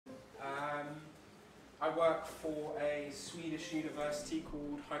I work for a Swedish university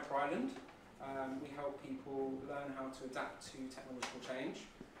called Hyper Island. We help people learn how to adapt to technological change.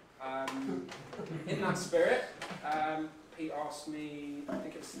 In that spirit, Pete asked me, I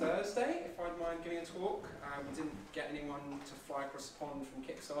think it was Thursday, if I'd mind giving a talk. We didn't get anyone to fly across the pond from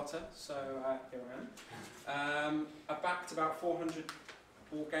Kickstarter, so here I am. I backed about 400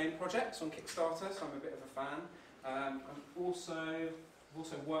 board game projects on Kickstarter, so I'm a bit of a fan. I've also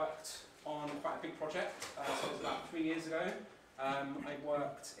worked on quite a big project, so it was about 3 years ago. I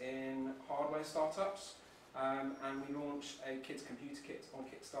worked in hardware startups, and we launched a kids computer kit on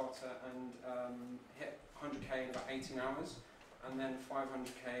Kickstarter and hit 100k in about 18 hours, and then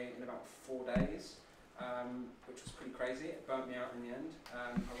 500k in about 4 days, which was pretty crazy. It burnt me out in the end.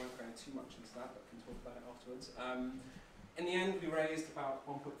 I won't go too much into that, but can talk about it afterwards. In the end, we raised about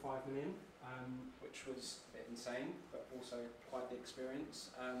 1.5 million, which was a bit insane, but also quite the experience.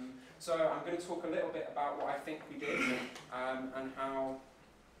 So I'm going to talk a little bit about what I think we did and how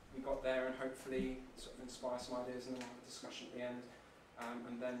we got there, and hopefully sort of inspire some ideas, and then we'll have a discussion at the end,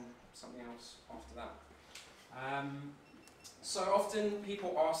 and then something else after that. So often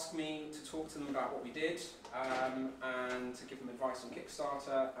people ask me to talk to them about what we did and to give them advice on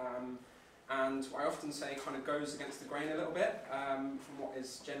Kickstarter. And what I often say kind of goes against the grain a little bit from what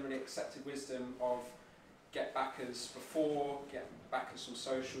is generally accepted wisdom of get backers before, get backers from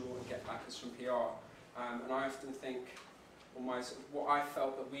social, and get backers from PR. And I often think, what I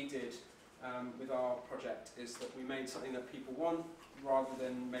felt that we did with our project is that we made something that people want rather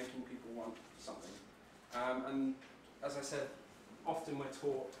than making people want something. And as I said, often we're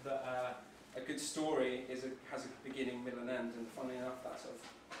taught that a good story has a beginning, middle and end, and funnily enough that sort of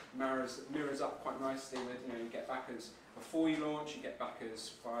mirrors up quite nicely with, you get backers before you launch, you get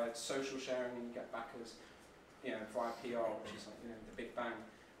backers via social sharing, and you get backers via PR, which is like the big bang.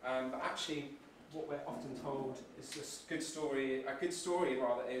 But actually what we're often told is just a good story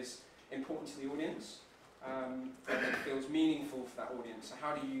rather is important to the audience, and it feels meaningful for that audience. So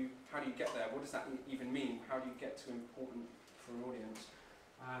how do you get there? What does that even mean? How do you get to important for an audience?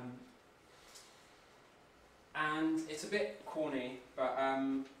 And it's a bit corny, but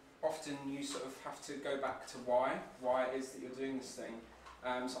often you sort of have to go back to why it is that you're doing this thing.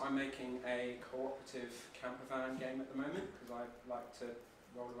 So I'm making a cooperative camper van game at the moment, because I like to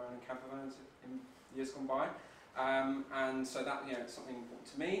roll around in camper vans in years gone by. And so that it's something important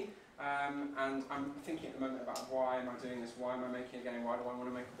to me. And I'm thinking at the moment about why am I doing this, why am I making a game, why do I want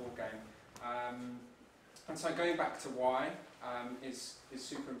to make a board game? And so going back to why is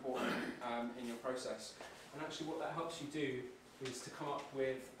super important in your process. And actually what that helps you do is to come up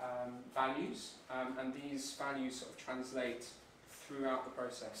with values, and these values sort of translate throughout the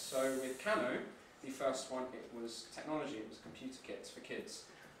process. So with Cano, the first one, it was technology, it was computer kits for kids.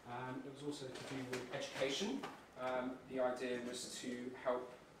 It was also to do with education. The idea was to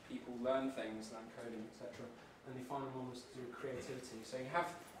help people learn things, learn coding, etc. And the final one was to do with creativity. So you have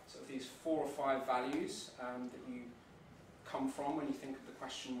sort of these 4 or 5 values that you come from when you think of the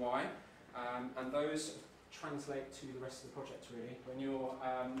question why, and those translate to the rest of the project really. When you're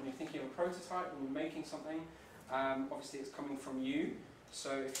thinking of a prototype, when you're making something, obviously it's coming from you.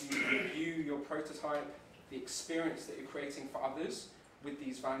 So if you view your prototype, the experience that you're creating for others with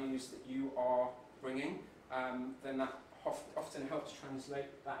these values that you are bringing, then that often helps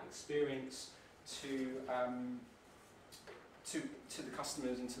translate that experience to the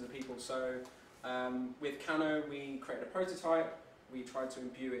customers and to the people. So with Cano, we created a prototype. We tried to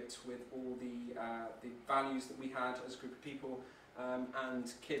imbue it with all the values that we had as a group of people,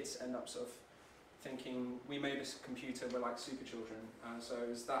 and kids end up sort of thinking, we made this computer, we're like super children. So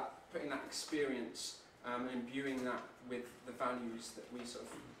it's that, putting that experience and imbuing that with the values that we sort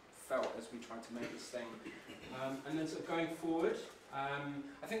of felt as we tried to make this thing. And then sort of going forward,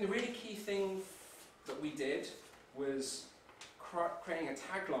 I think the really key thing that we did was creating a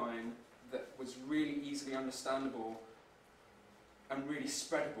tagline that was really easily understandable and really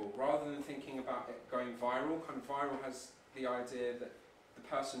spreadable, rather than thinking about it going viral. Kind of viral has the idea that the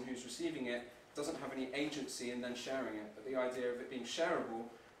person who's receiving it doesn't have any agency in then sharing it, but the idea of it being shareable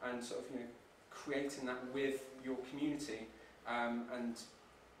and sort of creating that with your community and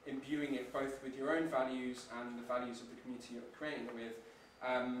imbuing it both with your own values and the values of the community you're creating it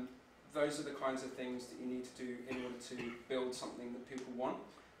with. Those are the kinds of things that you need to do in order to build something that people want.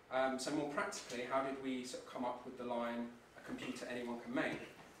 So more practically, how did we sort of come up with the line, a computer anyone can make?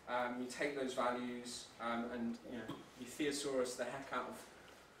 You take those values and you thesaurus the heck out of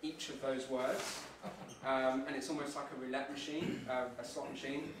each of those words, and it's almost like a roulette machine, a slot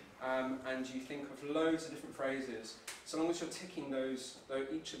machine, and you think of loads of different phrases. So long as you're ticking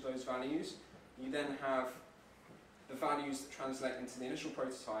each of those values, You then have the values that translate into the initial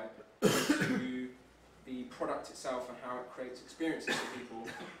prototype, to the product itself and how it creates experiences for people,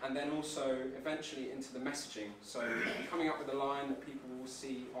 and then also eventually into the messaging. So coming up with a line that people will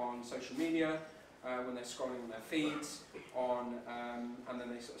see on social media, when they're scrolling on their feeds, and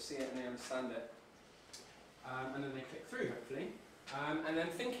then they sort of see it and they understand it, and then they click through, hopefully. And then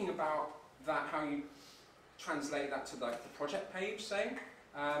thinking about that, how you translate that to like the project page, say,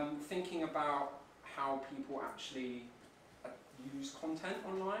 thinking about how people actually use content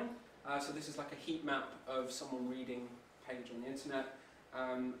online. So this is like a heat map of someone reading a page on the internet,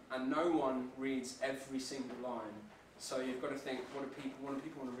 and no one reads every single line. So you've got to think, what do people want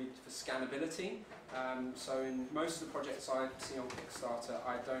to read for scannability? So in most of the projects I see on Kickstarter,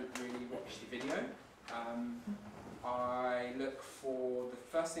 I don't really watch the video. I look for, the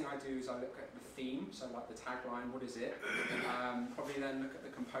first thing I do is I look at the theme, so like the tagline, what is it? Probably then look at the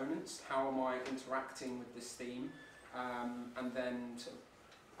components, how am I interacting with this theme? And then sort of,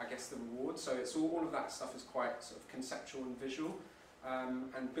 I guess the reward. So it's all of that stuff is quite sort of conceptual and visual.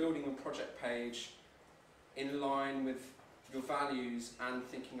 And building a project page in line with your values and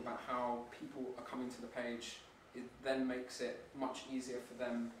thinking about how people are coming to the page, it then makes it much easier for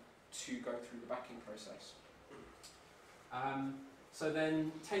them to go through the backing process. So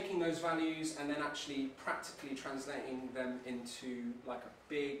then taking those values and then actually practically translating them into like a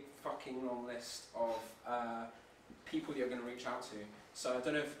big fucking long list of people you're going to reach out to. So I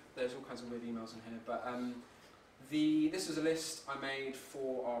don't know if there's all kinds of weird emails in here, but this was a list I made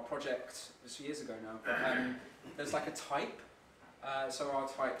for our project, this was years ago now, but there's like a type. So our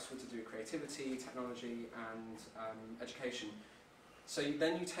types were to do with creativity, technology and education. So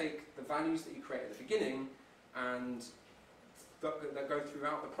then you take the values that you create at the beginning and that go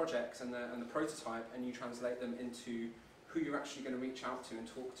throughout the project and the prototype, and you translate them into who you're actually going to reach out to and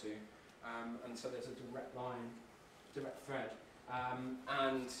talk to. And so there's a direct line, direct thread.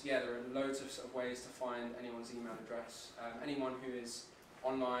 And yeah, there are loads of sort of ways to find anyone's email address. Anyone who is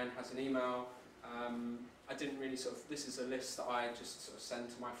online has an email. I didn't really this is a list that I just sort of send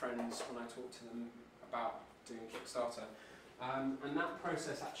to my friends when I talk to them about doing Kickstarter. And that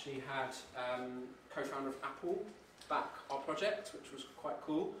process actually had co-founder of Apple back our project, which was quite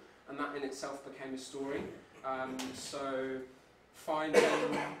cool, and that in itself became a story. So finding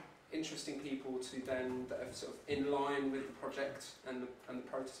interesting people to then that are sort of in line with the project and the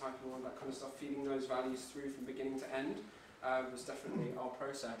prototype and all that kind of stuff, feeding those values through from beginning to end was definitely our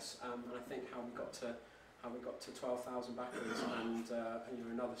process. And I think how we got to 12,000 backers and you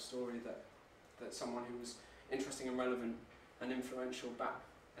know, another story that someone who was interesting and relevant and influential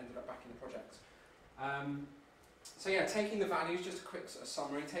ended up backing the project. So yeah, taking the values, just a quick sort of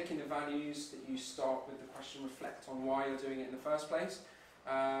summary, taking the values that you start with the question, reflect on why you're doing it in the first place.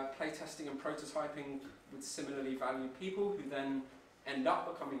 Playtesting and prototyping with similarly valued people who then end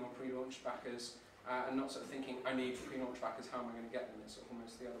up becoming our pre-launch backers and not sort of thinking, I need pre-launch backers, how am I going to get them? It's sort of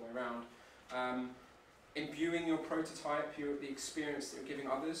almost the other way around. Imbuing your prototype, the experience that you're giving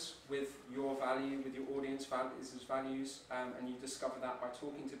others with your value, with your audience values, and you discover that by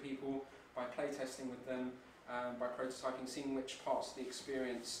talking to people, by playtesting with them, by prototyping, seeing which parts of the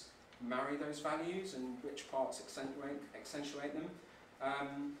experience marry those values and which parts accentuate them.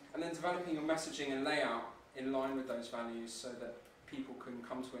 And then developing your messaging and layout in line with those values so that people can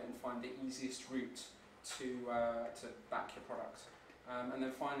come to it and find the easiest route to back your product. And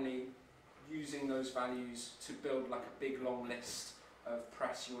then finally, using those values to build like a big long list of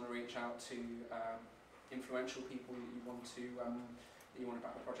press you want to reach out to, influential people that you want to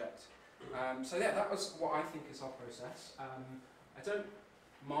back the project. So yeah, that was what I think is our process. I don't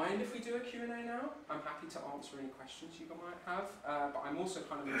mind if we do a Q&A now. I'm happy to answer any questions you might have, but I'm also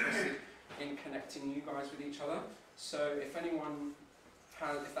kind of interested in connecting you guys with each other. So if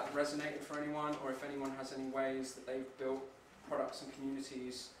that resonated for anyone, or if anyone has any ways that they've built products and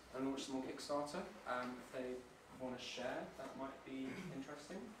communities and launched them on Kickstarter, if they want to share, that might be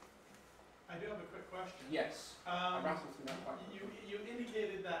interesting. I do have a quick question. Yes, I rattled through that quite quickly. You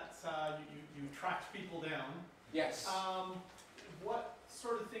indicated that you tracked people down. Yes. What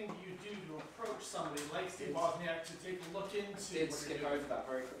sort of thing do you do to approach somebody like Steve Wozniak to take a look into? I did skip over that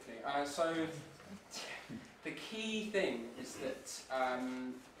very quickly. So the key thing is that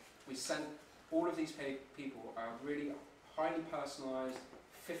we sent all of these people a really highly personalised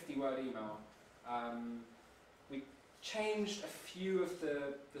 50-word email. We changed a few of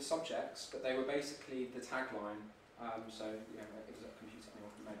the subjects, but they were basically the tagline. So you know, it was a computer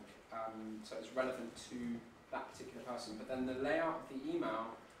anyone could make. So it's relevant to that particular person. But then the layout of the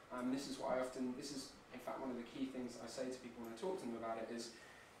email, this is in fact one of the key things I say to people when I talk to them about it, is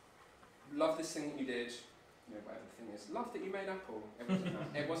love this thing that you did. You know, whatever the thing is, love that you made Apple. It wasn't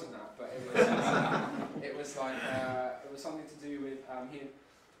that. It wasn't that, but it was like it was something to do with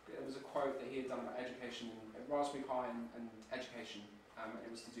it was a quote that he had done about education and Raspberry Pi and education, and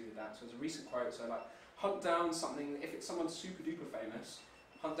it was to do with that. So it was a recent quote. So like, hunt down something. If it's someone super duper famous,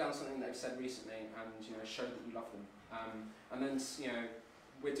 hunt down something that they've said recently, and show that you love them. And then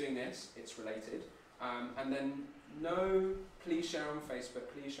we're doing this. It's related, and then please share on Facebook.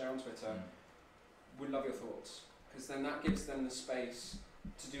 Please share on Twitter. Would love your thoughts, because then that gives them the space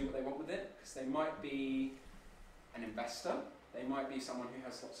to do what they want with it, because they might be an investor, they might be someone who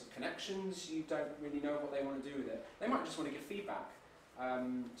has lots of connections, you don't really know what they want to do with it, they might just want to give feedback.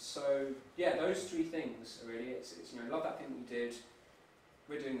 So yeah, those three things really, it's love that thing that you did,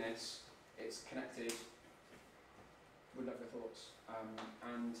 we're doing this, it's connected, would love your thoughts.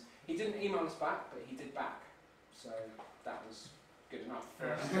 And he didn't email us back, but he did back, so that was good enough for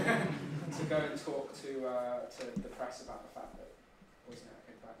us to go and talk to the press about the fact that wasn't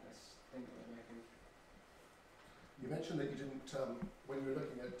it about this thing that we're making. You mentioned that you didn't, when you were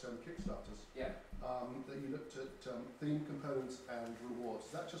looking at Kickstarters, yeah, that you looked at theme components and rewards.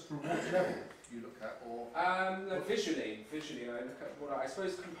 Is that just rewards level you look at, or? No, visually, I look at I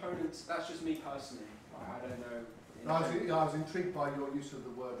suppose components. That's just me personally. I don't know. I was intrigued by your use of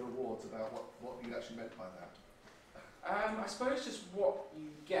the word rewards, about what you actually meant by that. I suppose just what you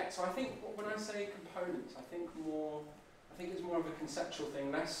get. So I think when I say components, I think it's more of a conceptual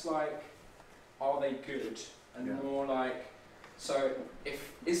thing, less like are they good, and more like, so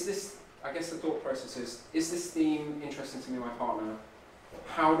is this, I guess the thought process is this theme interesting to me and my partner?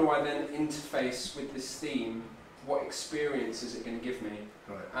 How do I then interface with this theme? What experience is it going to give me?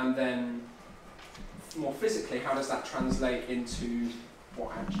 Right. And then more physically, how does that translate into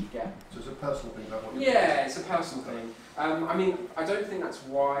what I actually get? So it's a personal thing, about what you're Yeah, it's a personal thing. I mean, I don't think that's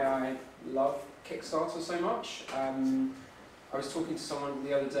why I love Kickstarter so much. I was talking to someone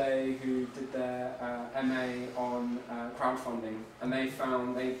the other day who did their MA on crowdfunding, and they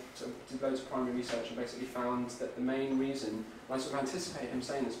sort of did loads of primary research and basically found that the main reason, and I sort of anticipate him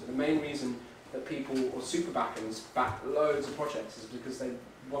saying this, but the main reason that people or super backers back loads of projects is because they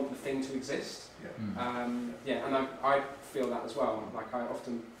want the thing to exist. Yeah. And I feel that as well. Like, I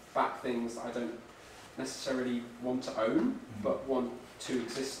often back things that I don't necessarily want to own, but want to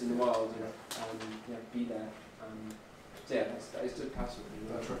exist in the world and be there. Yeah, that is just personal.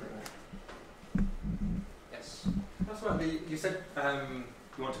 That's terrific. Yes. That's right. You said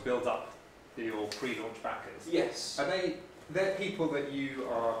you want to build up your pre-launch backers. Yes. Are they're people that you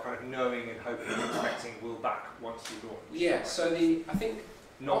are kind of knowing and hoping and expecting will back once you launch? Yeah. Right? So I think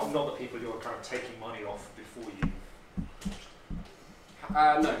not the people you're kind of taking money off before you.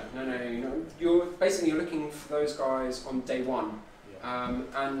 No. You're basically looking for those guys on day one,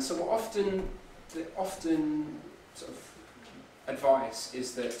 and so often sort of advice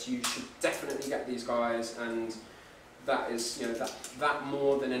is that you should definitely get these guys, and that is that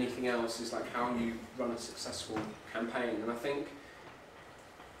more than anything else is like how you run a successful campaign. And I think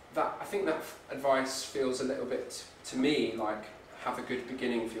that advice feels a little bit to me like have a good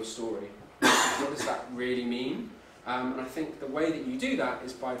beginning for your story. What does that really mean? And I think the way that you do that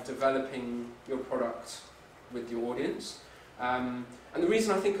is by developing your product with your audience. And the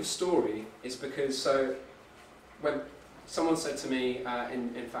reason I think of story is because when someone said to me,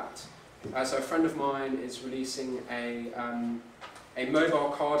 in fact, so a friend of mine is releasing a mobile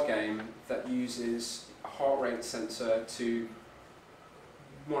card game that uses a heart rate sensor to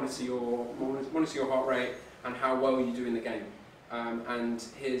monitor your heart rate and how well you do in the game. And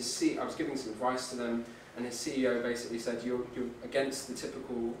I was giving some advice to them, and his CEO basically said, you're against the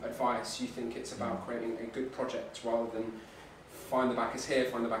typical advice. You think it's about creating a good project rather than find the backers here,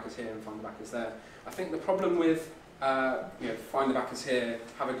 find the backers here, and find the backers there. I think the problem with find the backers here,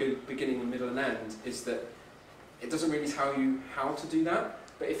 have a good beginning, middle and end, is that it doesn't really tell you how to do that.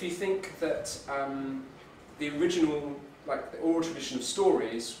 But if you think that the original, like the oral tradition of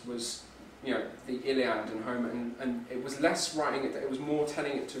stories was, the Iliad and Homer, and it was less writing it, it was more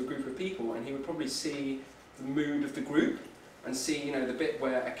telling it to a group of people, and he would probably see the mood of the group and see, the bit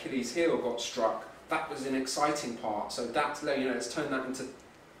where Achilles' heel got struck, that was an exciting part, so that's, let's turn that into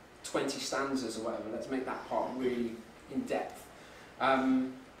 20 stanzas or whatever, let's make that part really in depth.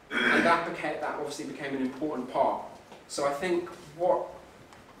 And that obviously became an important part. So I think what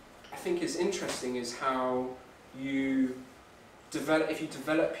I think is interesting is how you if you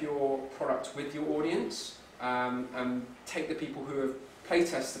develop your product with your audience, and take the people who have play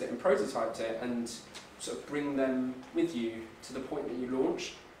tested it and prototyped it and sort of bring them with you to the point that you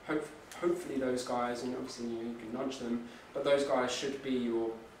launch. Hopefully those guys, and obviously you can nudge them, but those guys should be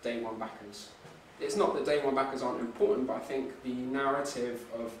your day one backers. It's not that day one backers aren't important, but I think the narrative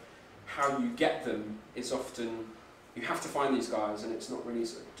of how you get them is often, you have to find these guys, and it's not really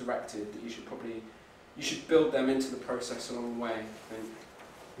sort of directed, that you should build them into the process along the way, I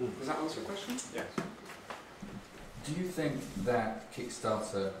think. Does that answer your question? Yes. Do you think that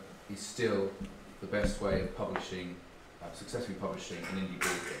Kickstarter is still the best way of publishing, successfully publishing an indie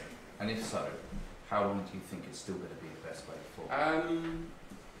board game? And if so, how long do you think it's still going to be the best way for?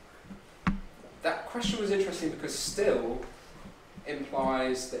 That question was interesting because still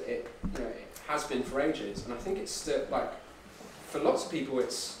implies that it has been for ages, and I think it's still, like, for lots of people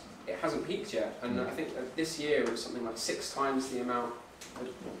it hasn't peaked yet, and I think that this year it was something like 6 times the amount of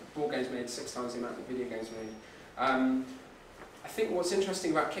board games made, 6 times the amount of video games made. I think what's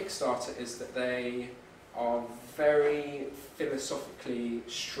interesting about Kickstarter is that they are very philosophically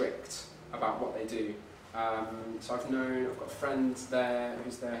strict about what they do. So I've got a friend there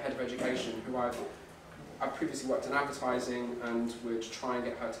who's their head of education, who I've previously worked in advertising and would try and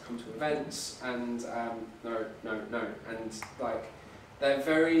get her to come to events, and no, and like they're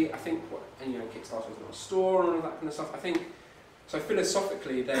very, I think, Kickstarter is not a store and all that kind of stuff. I think so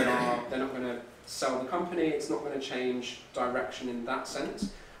philosophically they're not going to sell the company. It's not going to change direction in that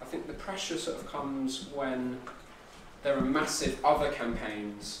sense. I think the pressure sort of comes when there are massive other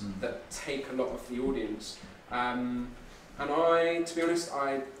campaigns that take a lot of the audience. And to be honest,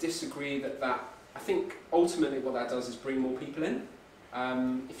 I disagree that I think ultimately what that does is bring more people in.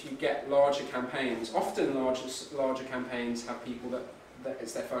 If you get larger campaigns, often larger campaigns have people that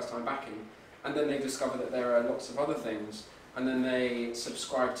it's their first time backing, and then they discover that there are lots of other things, and then they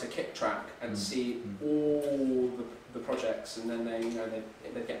subscribe to KickTrack and see all the projects, and then they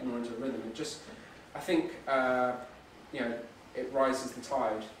get more into a rhythm. I think it rises the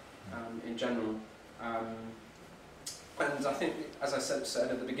tide in general, and I think, as I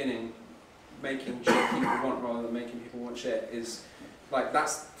said at the beginning, making shit people want rather than making people want shit is like,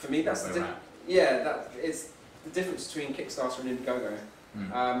 that's for me, that's that is the difference between Kickstarter and Indiegogo.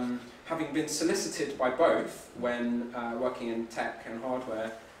 Having been solicited by both when working in tech and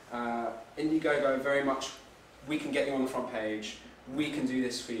hardware, Indiegogo very much, we can get you on the front page, we can do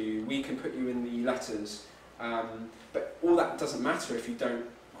this for you, we can put you in the letters, but all that doesn't matter if you don't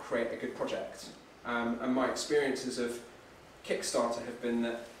create a good project. And my experiences of Kickstarter have been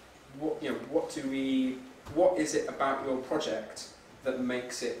that what is it about your project that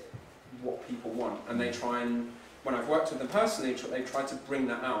makes it what people want? And they try and, when I've worked with them personally, they try to bring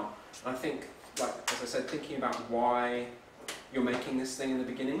that out. And I think, like, as I said, thinking about why you're making this thing in the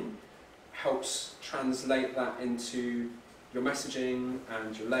beginning helps translate that into your messaging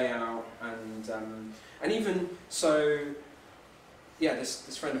and your layout, and even so, yeah,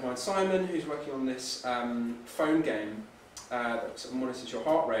 this friend of mine, Simon, who's working on this phone game that sort of monitors your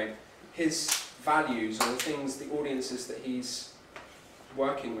heart rate, his values, or the things, the audiences that he's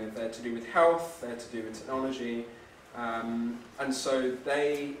working with, they're to do with health, they're to do with technology, and so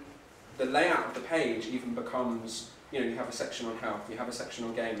the layout of the page even becomes, you have a section on health, you have a section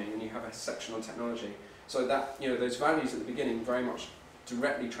on gaming, and you have a section on technology. So that, those values at the beginning very much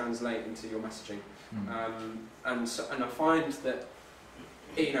directly translate into your messaging. And I find that,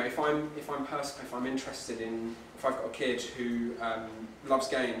 if I'm interested in, if I've got a kid who loves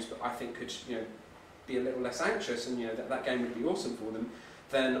games, but I think could, be a little less anxious, and that game would be awesome for them,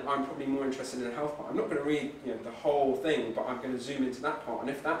 then I'm probably more interested in the health part. I'm not going to read the whole thing, but I'm going to zoom into that part. And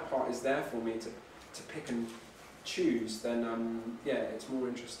if that part is there for me to pick and choose, then it's more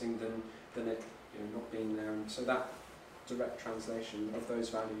interesting than it not being there. And so that direct translation of those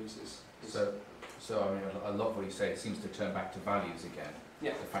values is So I mean, a lot of what you say, it seems to turn back to values again.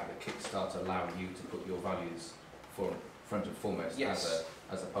 Yeah. The fact that Kickstarter allow you to put your values front and foremost Yes.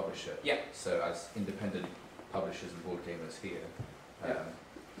 as a publisher. Yeah. So as independent publishers and board gamers here,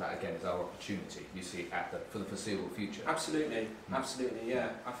 that again is our opportunity. You see for the foreseeable future. Absolutely, absolutely, yeah.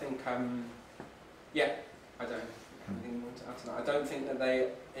 I think, I don't have anything more to add to that. I don't think that they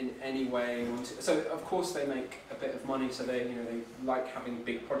in any way want to. So of course they make a bit of money, so they like having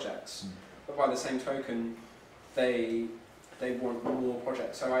big projects. But by the same token, they want more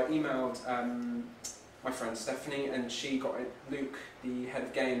projects. So I emailed my friend Stephanie, and Luke, the head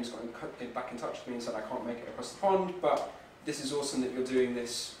of games, got back in touch with me and said, I can't make it across the pond, but this is awesome that you're doing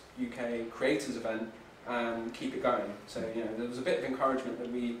this UK creators event, and keep it going. So there was a bit of encouragement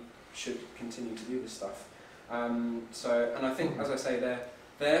that we should continue to do this stuff. And I think, as I say,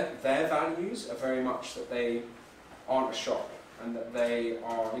 their values are very much that they aren't a shop, and that they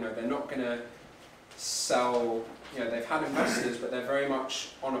are, they're not going to sell, they've had investors, but they're very much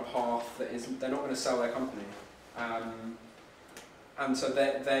on a path that they're not going to sell their company. and so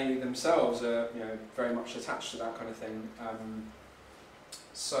they themselves are very much attached to that kind of thing.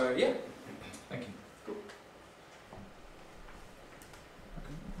 So yeah. Thank you. Cool.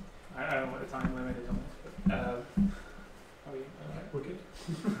 I don't know what the time limit is on this, but are we alright? We're good.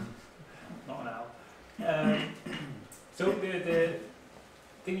 Not an hour. So the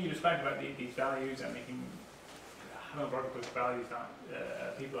thing you described about these values and having a product with values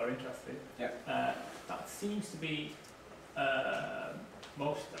that people are interested in, that seems to be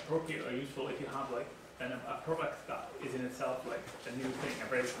most appropriate or useful if you have like a product that is in itself like a new thing, a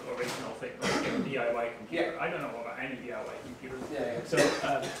very original thing, like a DIY computer. I don't know about any DIY computer. So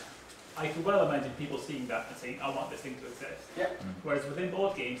I could well imagine people seeing that and saying, I want this thing to exist. Whereas within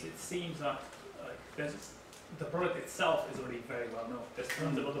board games, it seems that the product itself is already very well known. There's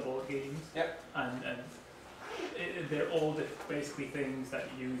tons of other board games, and they're all basically things that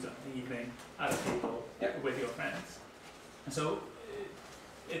you use at the evening at a table with your friends. And so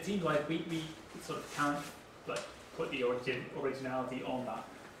it seems like we sort of can't like put the originality on that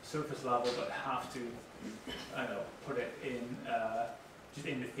surface level, but have to, I don't know, put it in just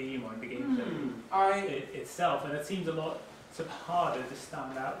in the theme or in the game itself. And it seems a lot sort of harder to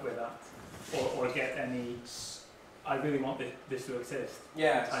stand out with that, or get any I really want this to exist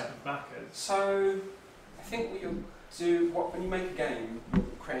type of backers. So I think what you'll do, when you make a game, you're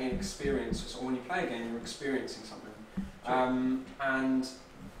creating an experience, or when you play a game, you're experiencing something. And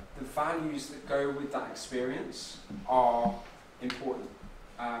the values that go with that experience are important.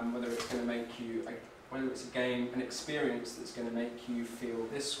 Whether it's going to make you, whether it's a game, an experience that's going to make you feel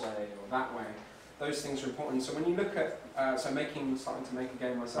this way or that way, those things are important. So when you look at, starting to make a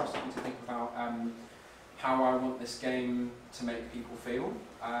game myself, starting to think about how I want this game to make people feel.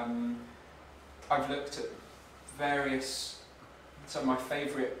 I've looked at some of my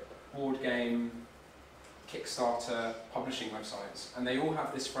favourite board game Kickstarter publishing websites, and they all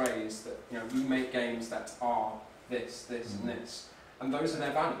have this phrase that we make games that are this, and this, and those are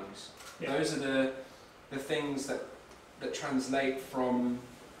their values. Those are the things that translate from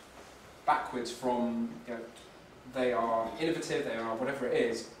backwards from they are innovative, they are whatever it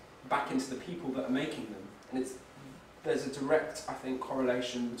is, back into the people that are making them, and there's a direct, I think,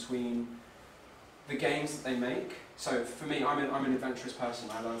 correlation between the games that they make. So for me, I'm an adventurous person.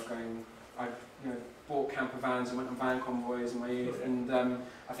 I love going. I bought camper vans and went on van convoys in my youth, and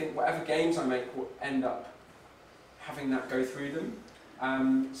I think whatever games I make will end up having that go through them.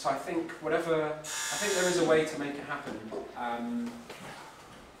 So I think there is a way to make it happen.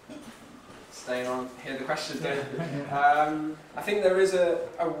 Staying on, hear the questions. I think there is a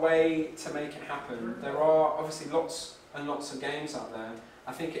way to make it happen. There are obviously lots and lots of games out there.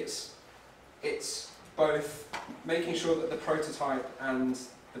 I think it's both making sure that the prototype and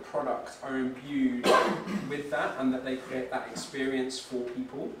the product are imbued with that, and that they create that experience for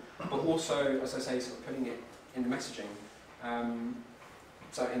people, but also, as I say, sort of putting it in the messaging,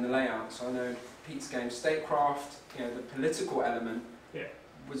 so in the layout. So I know Pete's game Statecraft, the political element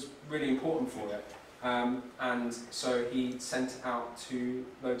was really important for it, and so he sent it out to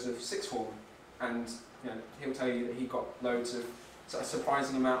loads of sixth form, and he'll tell you that he got loads of a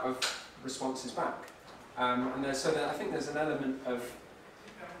surprising amount of responses back, and I think there's an element of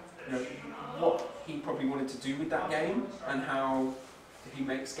what he probably wanted to do with that game and how he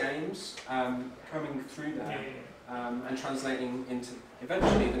makes games coming through there, and translating into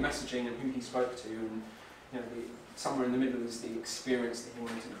eventually the messaging and who he spoke to, and somewhere in the middle is the experience that he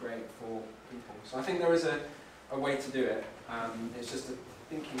wanted to create for people. So I think there is a way to do it. It's just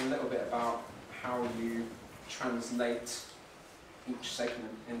thinking a little bit about how you translate each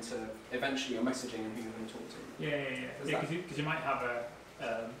segment into eventually your messaging and who you're going to talk to. Because you might have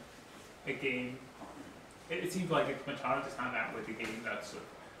a game. It seems like it's much harder to stand out with a game that's sort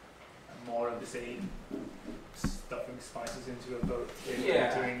of more of the same, stuffing spices into a boat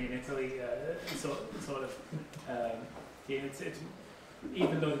doing in Italy, sort of game. It's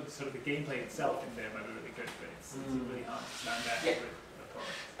even though sort of the gameplay itself in there might be really good, but it's really hard to stand out with the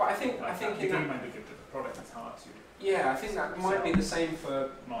product. But I think the game might be good, but the product is hard to. Yeah, I think that might be the same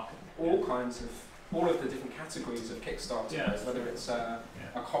for marketing. All of the different categories of Kickstarter, whether it's a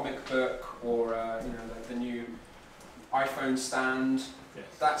comic book or the new iPhone stand.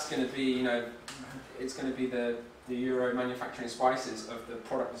 That's going to be it's going to be the Euro manufacturing spices of the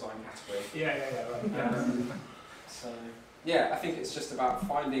product design category. Right. So I think it's just about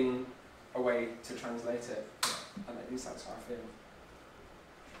finding a way to translate it, and at least that's how I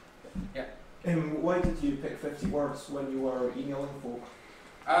feel. Why did you pick 50 words when you were emailing folk?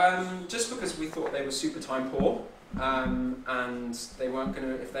 Just because we thought they were super time poor, and they weren't going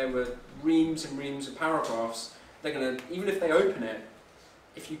to, if they were reams and reams of paragraphs, they're going to, even if they open it,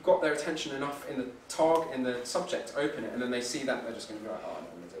 if you've got their attention enough in the target, in the subject to open it, and then they see that, they're just going to be like, oh, I'm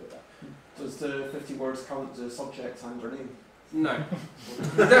not going to deal with that. Does the 50 words count as a subject and or name? No.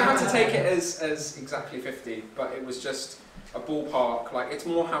 You don't have to take it as exactly 50, but it was just a ballpark. Like, it's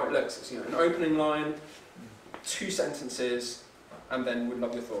more how it looks. It's, you know, an opening line, 2 sentences, and then would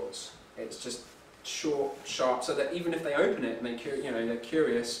love your thoughts. It's just short, sharp, so that even if they open it and they're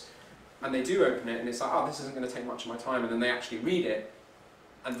curious, and they do open it, and it's like, oh, this isn't going to take much of my time, and then they actually read it,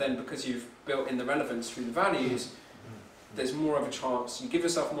 and then because you've built in the relevance through the values, there's more of a chance, you give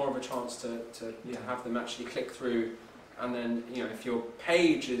yourself more of a chance to have them actually click through, and then, you know, if your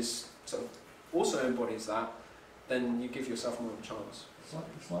page is sort of also embodies that, then you give yourself more of a chance.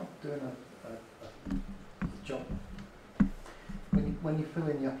 It's like doing a job. When you fill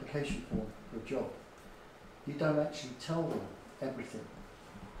in the application form for a job, you don't actually tell them everything.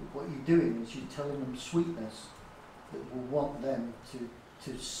 But what you're doing is you're telling them sweetness that will want them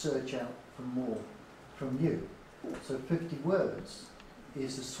to search out for more from you. So 50 words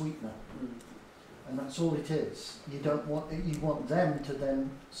is the sweetener, and that's all it is. You don't want it, you want them to then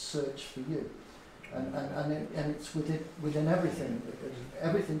search for you, and it's within everything.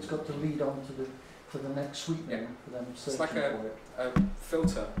 Everything's got to lead on to the next sweetener for them searching it's like for it. A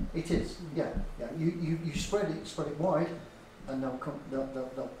filter. It is, yeah. You spread it wide, and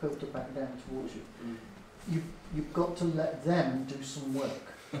they'll filter back down towards you. You've got to let them do some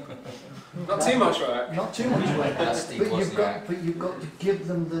work. Not too much work. Not too much work. That's Steve Wozniak. But you've got to give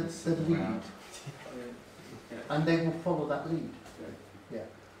them the lead, Yeah. and they will follow that lead.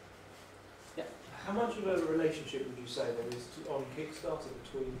 Yeah. How much of a relationship would you say there is on Kickstarter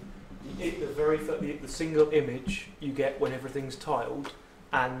between the single image you get when everything's tiled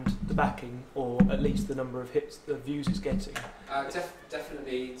and the backing, or at least the number of hits, the views it's getting?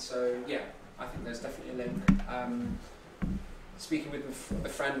 Definitely. So yeah, I think there's definitely a link. Speaking with a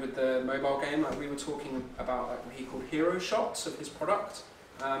friend with the mobile game, we were talking about what he called hero shots of his product,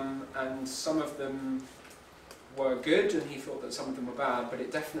 and some of them were good, and he thought that some of them were bad. But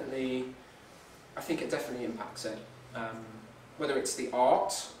I think it definitely impacts it. Whether it's the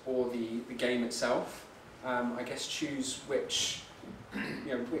art or the game itself, I guess choose which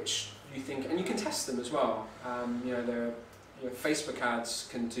you think, and you can test them as well. Facebook ads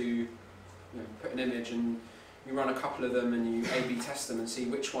can do, put an image and you run a couple of them and you A/B test them and see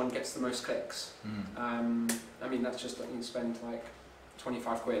which one gets the most clicks. I mean, that's just like you spend like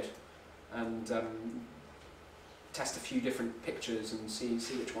 25 quid and test a few different pictures and see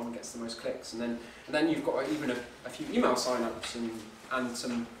which one gets the most clicks, and then you've got even a few email sign-ups and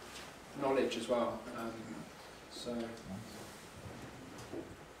some knowledge as well. So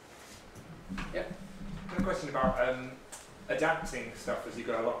yeah. I have a question about adapting stuff as you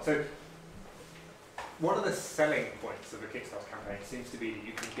go along. So one of the selling points of a Kickstarter campaign seems to be that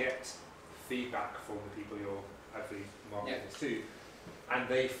you can get feedback from the people you're hopefully marketing this to, and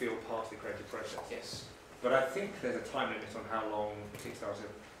they feel part of the creative process. Yes. But I think there's a time limit on how long Kickstarter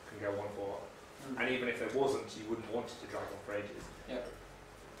can go on for, and even if there wasn't, you wouldn't want it to drag on for ages. Yeah.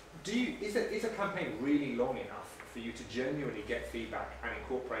 Is a campaign really long enough for you to genuinely get feedback and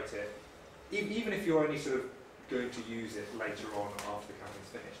incorporate it, even if you're only sort of going to use it later on after the campaign's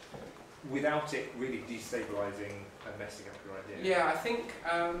finished, without it really destabilising and messing up your idea? Yeah, I think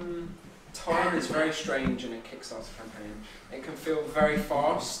time is very strange in a Kickstarter campaign. It can feel very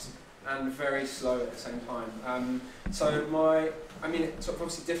fast and very slow at the same time. It sort of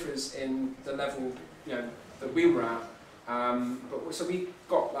obviously differs in the level, that we were at. So we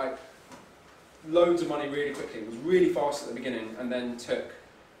got like loads of money really quickly. It was really fast at the beginning, and then it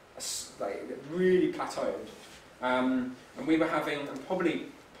really plateaued. And we were having, and probably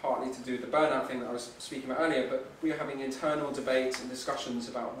partly to do with the burnout thing that I was speaking about earlier, but we were having internal debates and discussions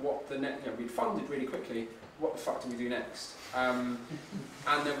about what we'd funded really quickly. What the fuck do we do next? And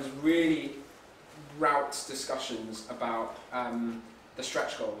there was really route discussions about the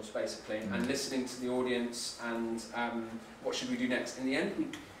stretch goals, basically, and listening to the audience and what should we do next. In the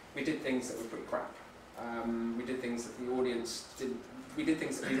end, we did things that were pretty crap. We did things that the audience didn't. We did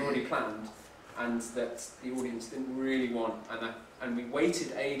things that we'd already planned and that the audience didn't really want, and we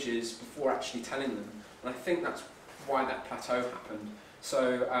waited ages before actually telling them. And I think that's why that plateau happened.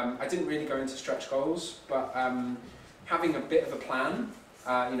 So I didn't really go into stretch goals, but having a bit of a plan,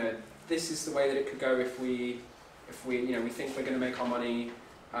 this is the way that it could go if we think we're going to make our money,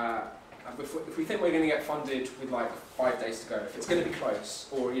 if we think we're going to get funded with like 5 days to go, if it's going to be close,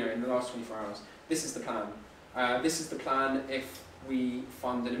 or in the last 24 hours, this is the plan. This is the plan if we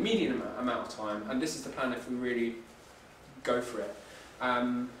fund an immediate amount of time, and this is the plan if we really go for it.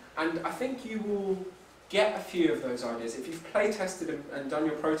 And I think you will get a few of those ideas. If you've play tested and done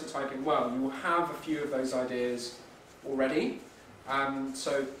your prototyping well, you will have a few of those ideas already.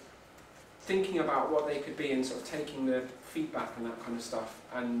 So thinking about what they could be and sort of taking the feedback and that kind of stuff.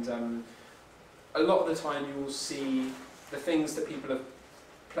 And a lot of the time you will see the things that people have,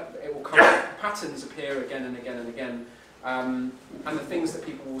 it will come, patterns appear again and again and again. And the things that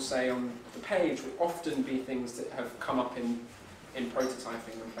people will say on the page will often be things that have come up in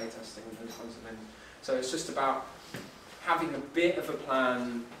prototyping and playtesting and those kinds of things. So it's just about having a bit of a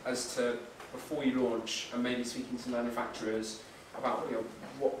plan as to, before you launch, and maybe speaking to manufacturers about, you know,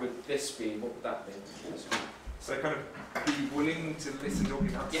 what would this be, what would that be. So kind of be willing to listen to what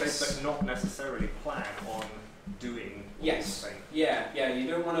people have to say, but not necessarily plan on doing what you're saying. Yeah. You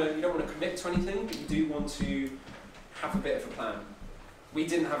don't want to commit to anything, but you do want to have a bit of a plan. We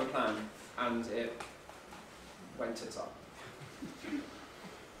didn't have a plan, and it went tits up.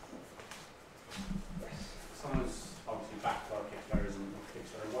 Someone's obviously backlog Kickstarters and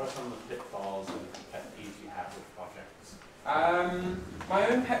Kickstarter. What are some of the pitfalls and pet peeves you have with projects? My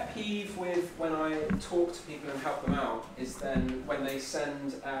own pet peeve with when I talk to people and help them out is then when they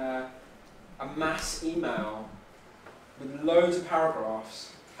send a mass email with loads of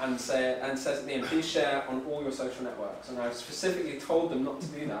paragraphs and says at the end, please share on all your social networks. And I've specifically told them not to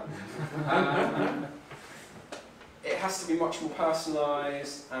do that. It has to be much more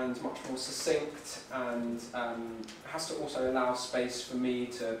personalised and much more succinct, and has to also allow space for me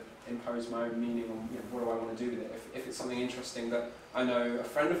to impose my own meaning on, you know, what do I want to do with it. If it's something interesting that I know a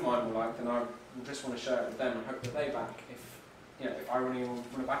friend of mine will like, then I will just want to share it with them and hope that they back. If I really want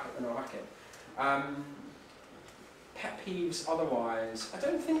to back it, then I'll back it. Pet peeves otherwise, I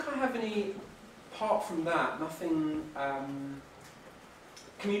don't think I have any, apart from that, nothing.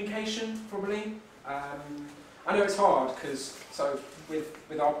 Communication, probably. I know it's hard because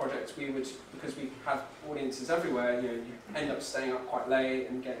with our projects because we have audiences everywhere, you know, you end up staying up quite late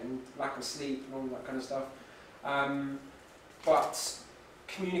and getting lack of sleep and all that kind of stuff. But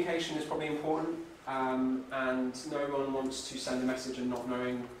communication is probably important, and no one wants to send a message and not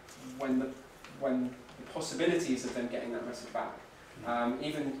knowing when the possibilities of them getting that message back.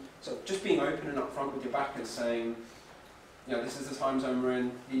 Even so, just being open and upfront with your backers, saying, you know, this is the time zone we're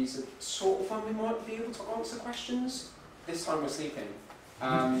in, these are sort of when we might be able to answer questions, this time we're sleeping.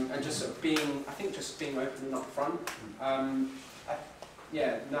 And just sort of being, I think just being open and upfront. Now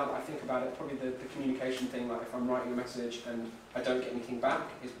that I think about it, probably the communication thing, like if I'm writing a message and I don't get anything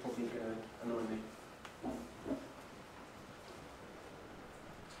back, is probably going to annoy me.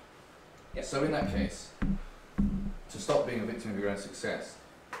 Yeah. So in that case, to stop being a victim of your own success,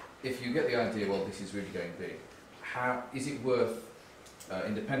 if you get the idea, well, this is really going big, how is it worth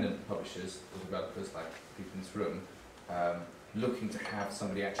independent publishers or developers like people in this room looking to have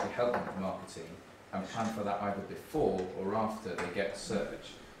somebody actually help them with marketing and plan for that either before or after they get a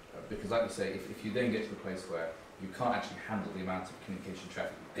surge? Because like you say, if you then get to the place where you can't actually handle the amount of communication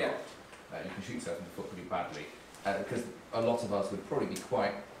traffic you've got, you can shoot yourself in the foot pretty badly. Because a lot of us would probably be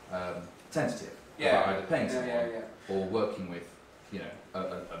quite tentative about either paying someone or working with, you know,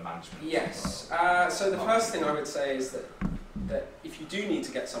 a management. Yes. So the first thing I would say is that if you do need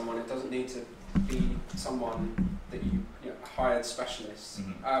to get someone, it doesn't need to be someone that you know, hired specialists.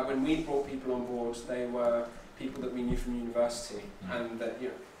 Mm-hmm. When we brought people on board, they were people that we knew from university, and that, you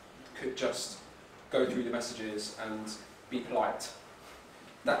know, could just go through the messages and be polite.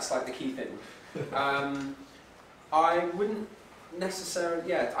 That's like the key thing. I wouldn't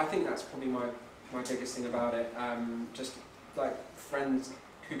necessarily. I think that's probably my biggest thing about it. Just like friends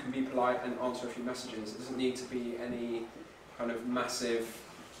who can be polite and answer a few messages. It doesn't need to be any kind of massive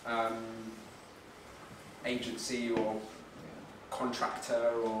agency or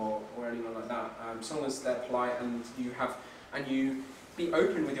contractor or anyone like that. As long as they're polite and you be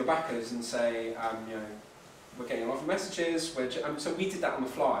open with your backers and say, you know, we're getting a lot of messages. So we did that on the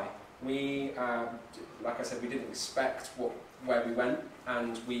fly. We, like I said, we didn't expect where we went,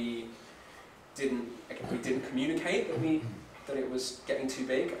 and we didn't communicate that it was getting too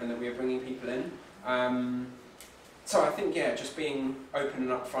big and that we were bringing people in. So I think, just being open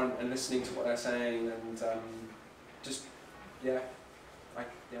and upfront and listening to what they're saying, and being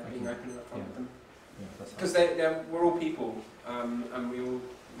open and upfront with them. Because we're all people, and we all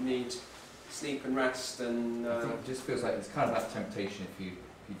need sleep and rest. And I think it just feels like it's kind of that temptation if you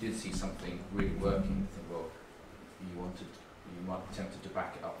did see something really working, you think, well, you might be tempted to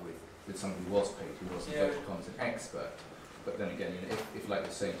back it up with somebody who was paid, who was a virtual content expert. But then again, you know, if like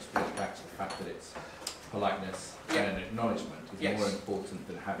you're saying, just bring it back to the fact that it's politeness and an acknowledgement is more important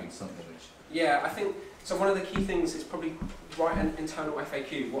than having something which... Yeah, I think, so one of the key things is probably write an internal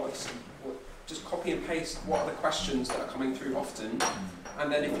FAQ, just copy and paste what are the questions that are coming through often,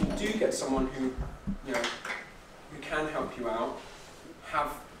 and then if you do get someone who, you know, who can help you out,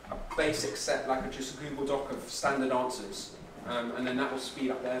 have a basic set, like just a Google Doc of standard answers, and then that will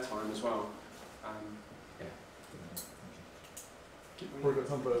speed up their time as well. We've got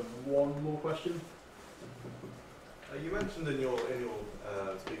time for one more question. You mentioned in your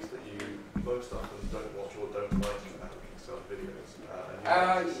speech that you most often don't watch or don't like Kickstarter videos.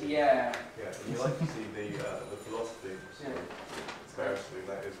 Yeah. Yeah, and you like to see the philosophy. Embarrassingly,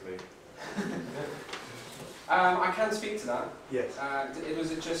 that is me. I can speak to that. Yes. The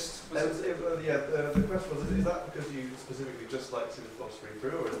question was, is that because you specifically just like to see the philosophy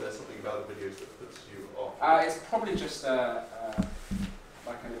through, or is there something about the videos that puts you off? It's probably just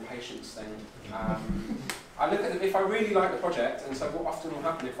like an impatience thing. I look at if I really like the project, and so what often will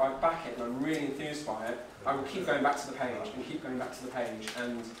happen if I back it and I'm really enthused by it, I will keep going back to the page and keep going back to the page,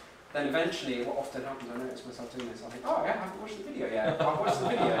 and then eventually what often happens, I notice myself doing this, I think, oh yeah, I haven't watched the video yet, I'll watch the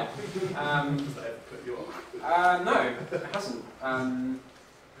video. Does that ever put you off? No, it hasn't. I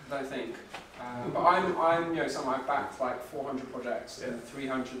don't think. But I'm you know, I've backed like 400 projects, and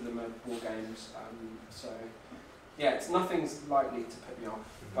 300 of them are war games. So yeah, nothing's likely to put me off.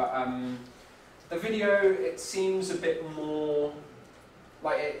 But the video, it seems a bit more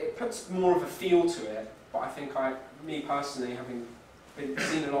like it puts more of a feel to it. But I think me personally, having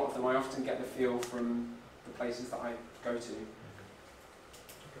seen a lot of them, I often get the feel from the places that I go to. Do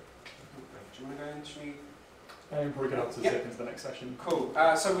you want to go in? Should we? Probably get up to step into the next session. Cool.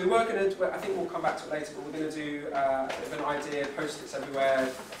 So we were going to, I think we'll come back to it later, but we're going to do a bit of an idea, post-its everywhere,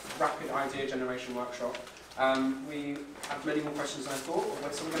 rapid idea generation workshop. We have many more questions than I thought,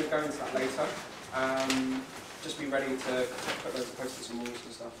 so we're going to go into that later. Just be ready to put those post-its on walls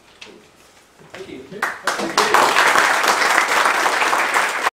and stuff. Thank you. Thank you.